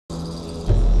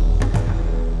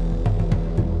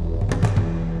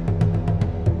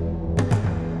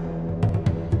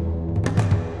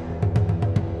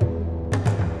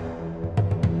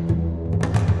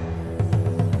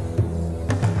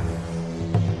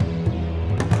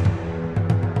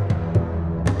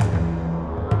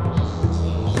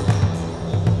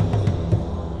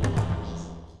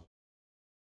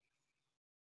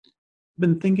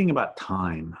been thinking about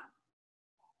time,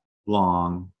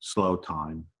 long, slow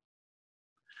time,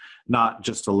 not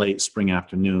just a late spring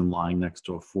afternoon lying next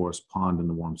to a forest pond in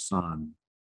the warm sun,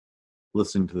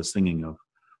 listening to the singing of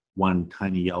one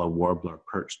tiny yellow warbler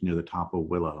perched near the top of a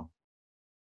willow,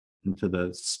 and to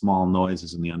the small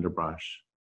noises in the underbrush,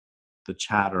 the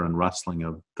chatter and rustling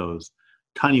of those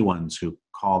tiny ones who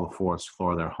call the forest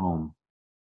floor their home,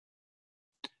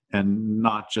 and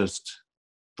not just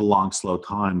the long, slow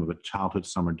time of a childhood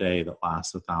summer day that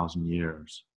lasts 1,000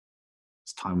 years.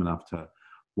 It's time enough to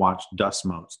watch dust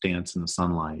motes dance in the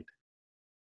sunlight,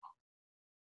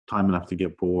 time enough to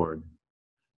get bored,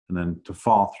 and then to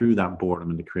fall through that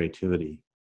boredom into creativity,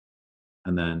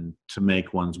 and then to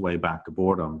make one's way back to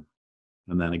boredom,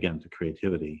 and then again to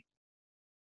creativity,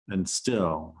 and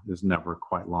still is never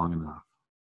quite long enough.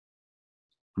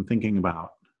 I'm thinking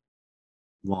about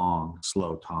long,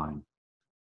 slow time,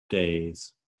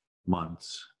 days,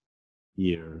 months,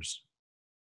 years,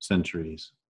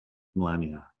 centuries,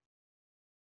 millennia,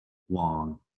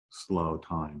 long, slow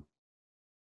time.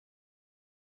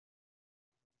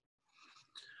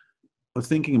 I was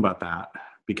thinking about that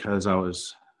because I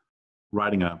was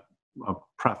writing a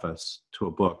preface to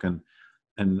a book,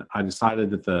 and I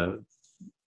decided that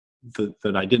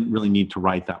that I didn't really need to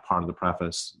write that part of the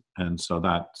preface, and so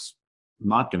that's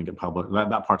not going to get published.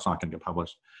 That part's not going to get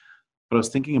published. But I was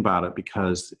thinking about it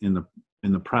because in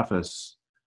the preface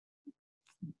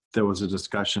there was a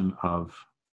discussion of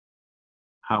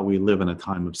how we live in a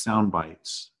time of sound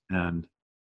bites and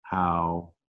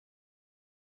how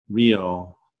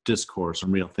real discourse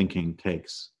and real thinking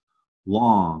takes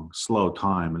long, slow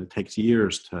time, and it takes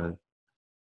years to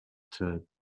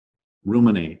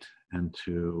ruminate and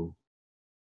to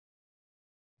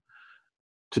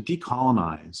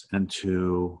decolonize and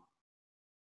to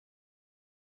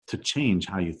change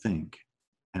how you think,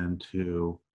 and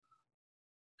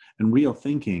real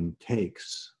thinking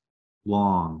takes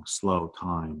long, slow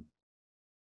time.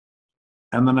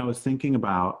 And then I was thinking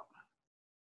about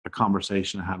a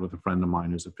conversation I had with a friend of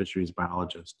mine who's a fisheries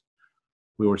biologist.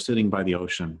 We were sitting by the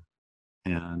ocean,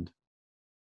 and,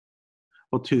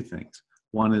 well, two things.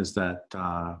 One is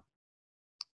that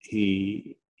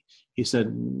he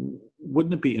said,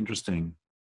 wouldn't it be interesting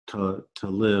to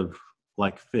live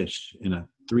like fish in a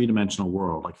three-dimensional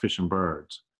world, like fish and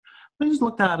birds? I just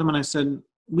looked at him and I said,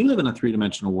 we live in a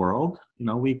three-dimensional world. You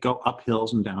know, we go up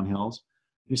hills and down hills.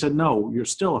 He said, no, you're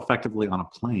still effectively on a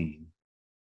plane,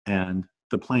 and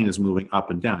the plane is moving up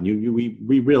and down.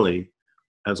 We really,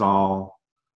 as all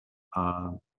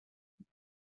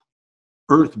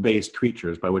earth-based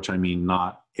creatures, by which I mean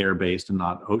not air-based and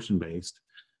not ocean-based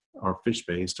or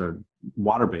fish-based or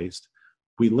water-based,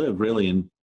 we live really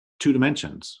in two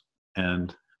dimensions,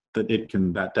 and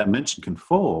that dimension can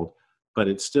fold, but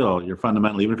it's still, you're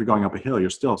fundamentally, even if you're going up a hill, you're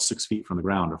still 6 feet from the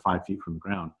ground or 5 feet from the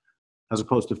ground, as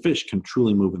opposed to fish can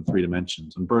truly move in three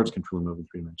dimensions, and birds can truly move in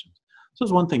three dimensions. So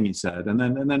that's one thing he said. And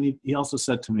then he also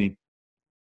said to me,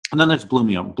 and then that blew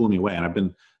me away. And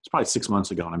it's probably 6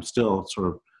 months ago, and I'm still sort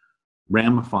of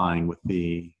ramifying with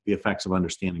the effects of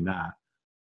understanding that.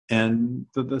 And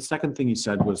the second thing he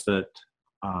said was that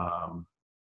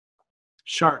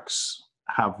sharks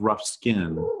have rough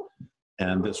skin,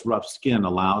 and this rough skin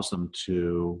allows them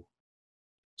to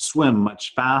swim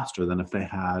much faster than if they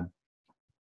had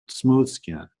smooth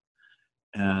skin.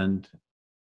 And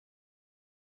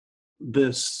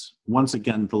this once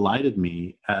again delighted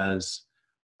me, as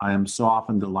I am so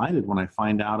often delighted when I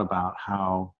find out about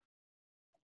how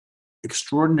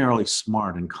extraordinarily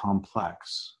smart and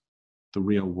complex the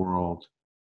real world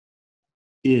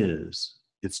is.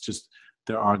 It's just,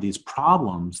 there are these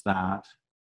problems that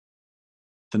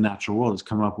the natural world has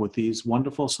come up with these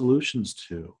wonderful solutions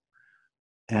to.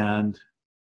 And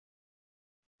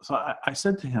so I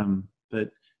said to him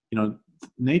that, you know,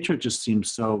 nature just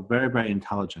seems so very, very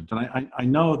intelligent. And I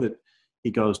know that he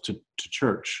goes to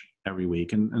church every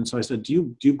week. And so I said,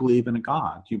 do you believe in a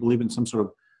God? Do you believe in some sort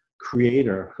of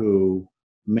creator who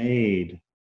made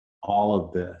all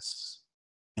of this?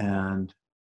 And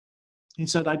he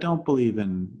said, I don't believe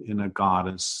in a God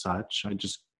as such. I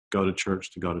just go to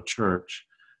church to go to church.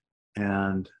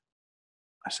 And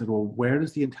I said, well, where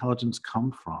does the intelligence come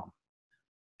from?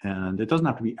 And it doesn't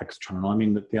have to be external. I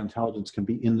mean, the intelligence can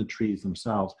be in the trees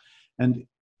themselves. And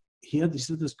he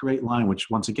said this great line, which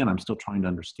once again, I'm still trying to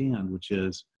understand, which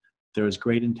is, there is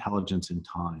great intelligence in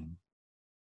time.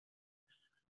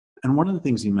 And one of the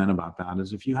things he meant about that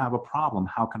is, if you have a problem,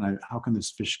 how can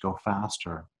this fish go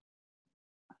faster?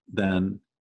 Then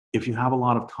if you have a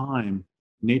lot of time,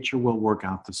 nature will work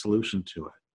out the solution to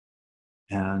it.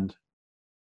 And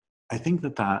I think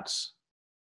that that's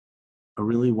a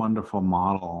really wonderful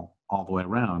model all the way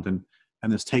around.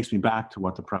 And this takes me back to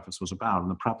what the preface was about.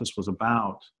 And the preface was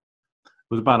about, it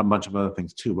was about a bunch of other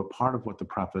things too, but part of what the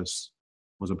preface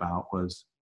was about was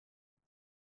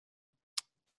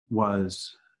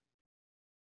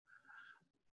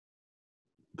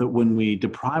that when we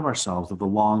deprive ourselves of the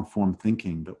long form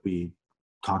thinking that we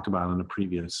talked about in the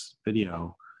previous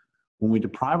video, when we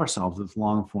deprive ourselves of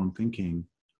long form thinking,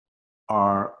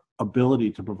 our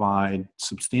ability to provide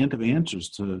substantive answers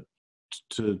to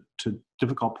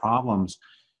difficult problems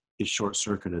is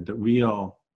short-circuited. That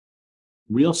real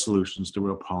solutions to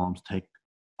real problems take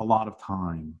a lot of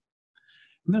time.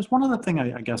 And there's one other thing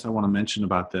I guess I want to mention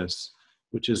about this,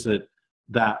 which is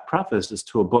that preface is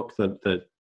to a book that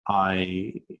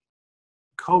I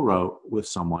co-wrote with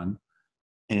someone,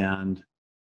 and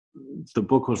the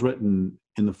book was written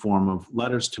in the form of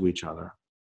letters to each other.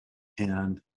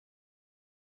 And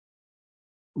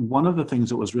one of the things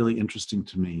that was really interesting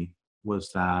to me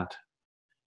was that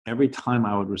every time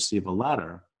I would receive a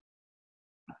letter,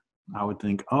 I would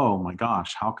think, oh my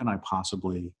gosh, how can I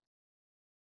possibly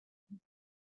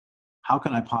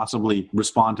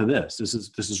respond to this? This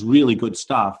is really good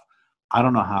stuff. I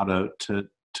don't know how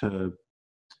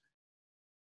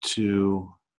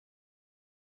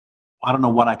I don't know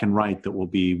what I can write that will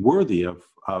be worthy of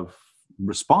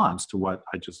response to what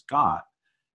I just got.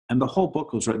 And the whole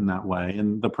book was written that way.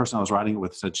 And the person I was writing it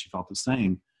with said she felt the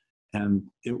same. And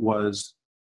it was,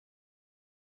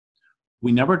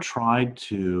 we never tried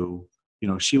to,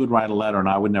 she would write a letter and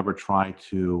I would never try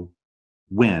to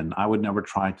win. I would never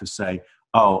try to say,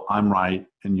 oh, I'm right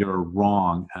and you're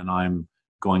wrong, and I'm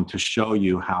going to show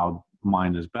you how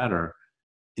mine is better.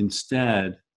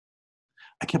 Instead,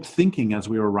 I kept thinking as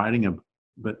we were writing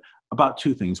about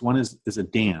two things. One is a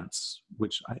dance,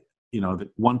 which that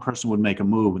one person would make a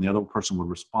move and the other person would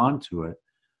respond to it.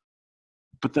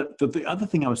 But the other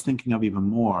thing I was thinking of even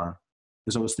more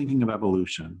is I was thinking of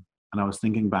evolution, and I was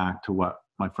thinking back to what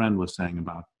my friend was saying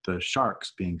about the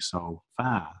sharks being so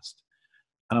fast.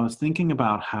 And I was thinking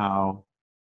about how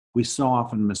we so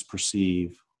often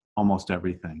misperceive almost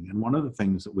everything. And one of the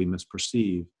things that we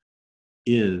misperceive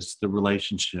is the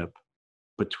relationship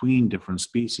between different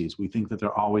species. We think that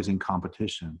they're always in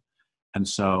competition. And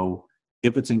so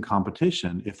if it's in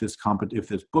competition, if this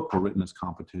book were written as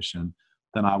competition,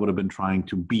 then I would have been trying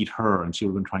to beat her and she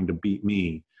would have been trying to beat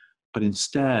me. But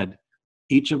instead,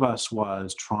 each of us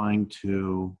was trying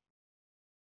to,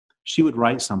 she would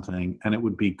write something and it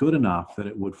would be good enough that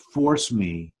it would force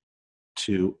me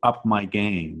to up my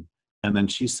game. And then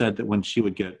she said that when she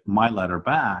would get my letter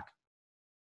back,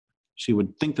 she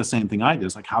would think the same thing I did.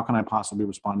 It's like, how can I possibly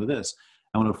respond to this?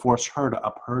 And would force her to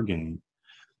up her game.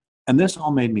 And this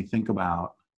all made me think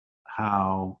about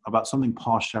something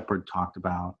Paul Shepard talked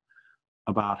about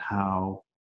how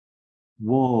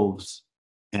wolves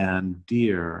and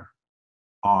deer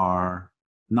are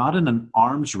not in an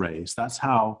arms race. That's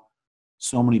how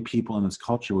so many people in this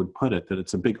culture would put it, that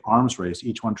it's a big arms race,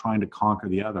 each one trying to conquer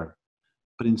the other.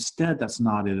 But instead, that's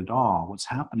not it at all. What's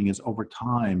happening is over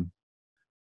time,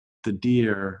 the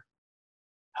deer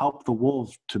help the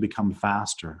wolves to become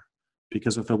faster,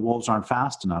 because if the wolves aren't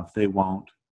fast enough, they won't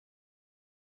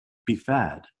be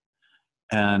fed.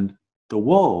 And the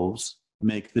wolves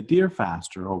make the deer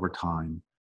faster over time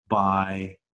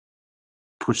by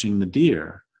pushing the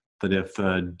deer, that if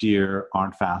the deer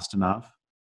aren't fast enough,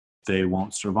 they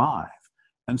won't survive.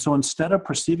 And so instead of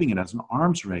perceiving it as an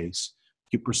arms race,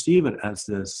 you perceive it as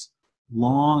this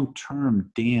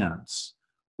long-term dance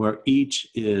where each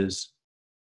is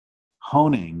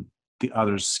honing the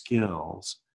other's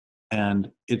skills.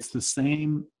 And it's the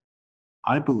same,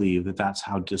 I believe that that's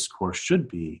how discourse should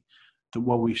be. That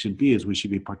what we should be is we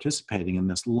should be participating in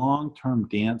this long-term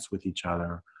dance with each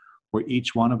other where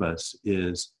each one of us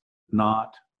is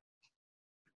not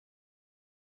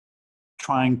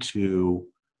trying to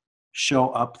show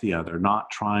up the other, not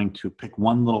trying to pick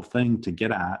one little thing to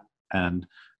get at and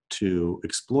to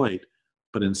exploit,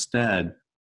 but instead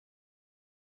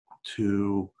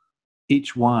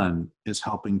each one is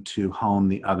helping to hone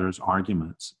the other's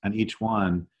arguments. And each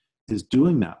one is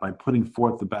doing that by putting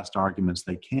forth the best arguments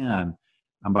they can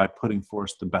and by putting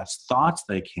forth the best thoughts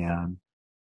they can.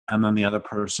 And then the other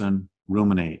person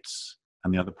ruminates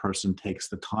and the other person takes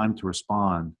the time to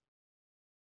respond.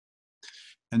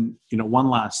 And, one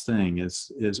last thing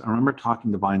is I remember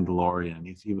talking to Vine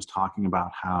DeLorean. He was talking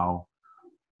about how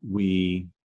we,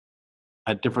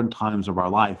 at different times of our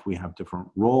life, we have different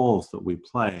roles that we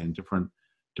play and different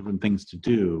things to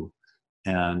do.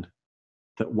 And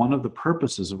that one of the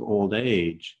purposes of old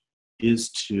age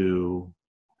is you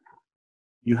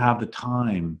have the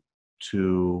time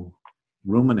to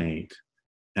ruminate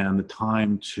and the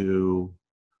time to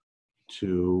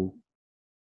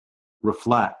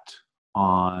reflect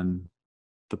on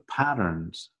the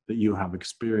patterns that you have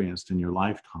experienced in your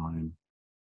lifetime,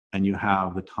 and you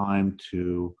have the time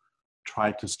to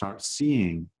try to start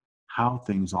seeing how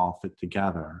things all fit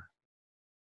together.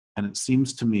 And it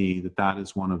seems to me that that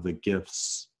is one of the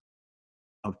gifts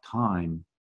of time,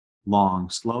 long,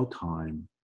 slow time,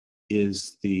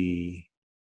 is the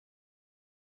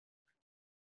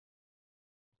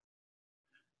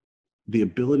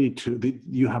ability to,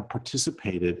 you have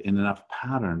participated in enough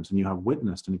patterns and you have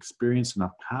witnessed and experienced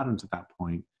enough patterns at that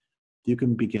point, you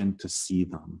can begin to see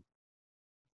them.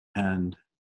 And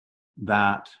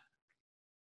that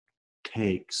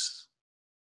takes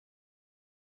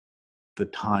the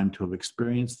time to have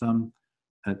experienced them,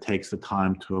 and it takes the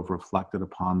time to have reflected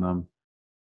upon them.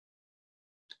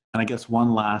 And I guess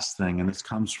one last thing, and this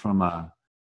comes from a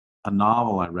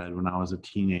novel I read when I was a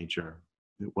teenager.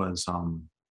 It was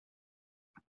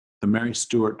the Mary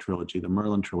Stuart trilogy, the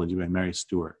Merlin trilogy by Mary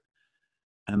Stuart.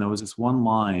 And there was this one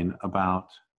line about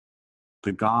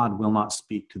the God will not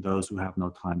speak to those who have no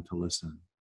time to listen.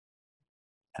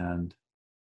 And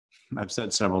I've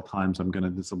said several times,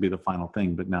 this will be the final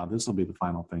thing, but now this will be the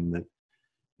final thing, that,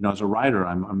 as a writer,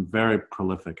 I'm very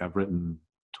prolific. I've written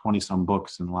 20 some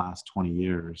books in the last 20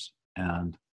 years.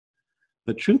 And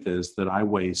the truth is that I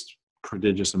waste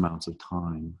prodigious amounts of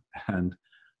time, and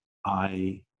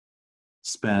I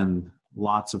spend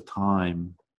lots of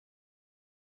time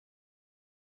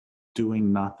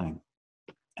doing nothing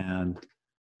and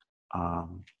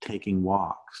taking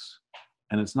walks.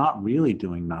 And it's not really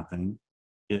doing nothing.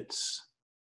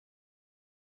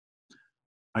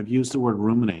 I've used the word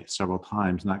ruminate several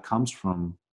times, and that comes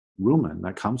from rumen.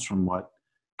 That comes from what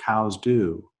cows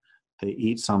do. They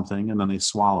eat something and then they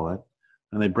swallow it,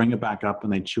 and they bring it back up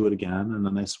and they chew it again, and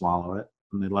then they swallow it,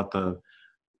 and they let the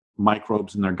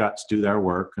microbes in their guts do their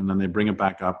work, and then they bring it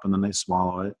back up and then they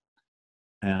swallow it.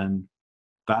 And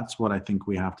that's what I think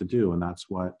we have to do, and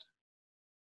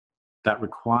that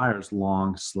requires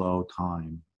long, slow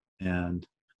time. And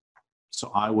so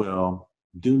I will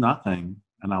do nothing,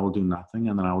 and I will do nothing,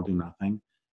 and then I will do nothing,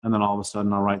 and then all of a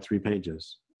sudden I'll write 3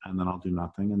 pages, and then I'll do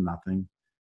nothing and nothing.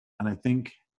 And I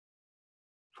think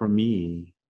for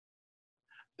me,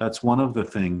 that's one of the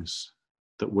things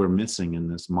that we're missing in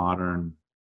this modern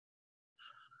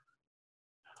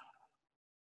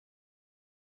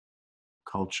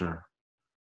culture.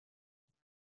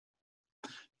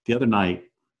 The other night,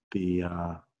 the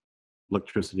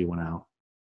electricity went out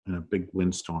in a big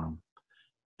windstorm,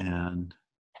 and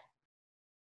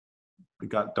it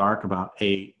got dark about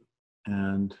 8,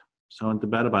 and so I went to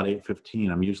bed about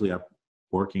 8:15. I'm usually up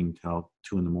working till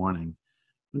 2 in the morning.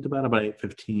 Went to bed about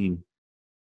 8:15,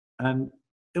 and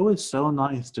it was so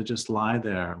nice to just lie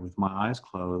there with my eyes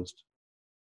closed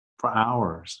for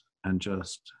hours and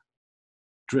just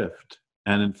drift.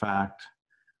 And in fact,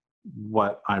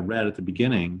 what I read at the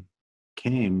beginning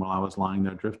came while I was lying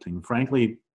there drifting.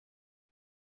 Frankly,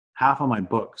 half of my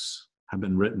books have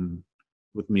been written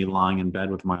with me lying in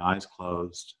bed with my eyes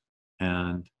closed,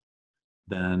 and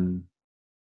then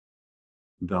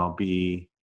there'll be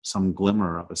some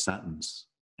glimmer of a sentence,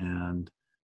 and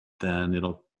then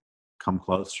it'll come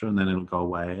closer, and then it'll go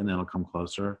away, and then it'll come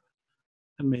closer,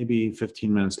 and maybe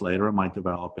 15 minutes later it might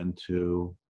develop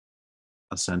into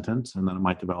a sentence, and then it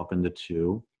might develop into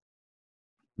 2,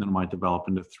 then it might develop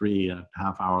into 3 a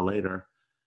half hour later,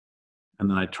 and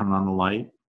then I turn on the light.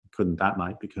 Couldn't that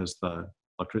night because the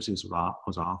electricity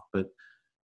was off, but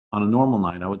on a normal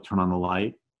night I would turn on the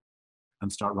light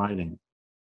and start writing.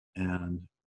 And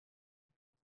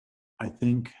I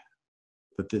think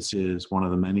that this is one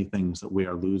of the many things that we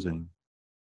are losing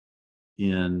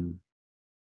in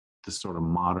this sort of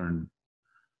modern,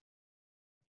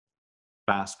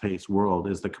 fast-paced world,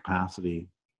 is the capacity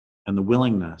and the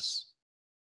willingness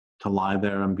to lie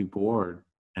there and be bored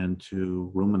and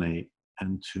to ruminate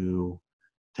and to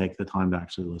take the time to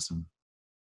actually listen.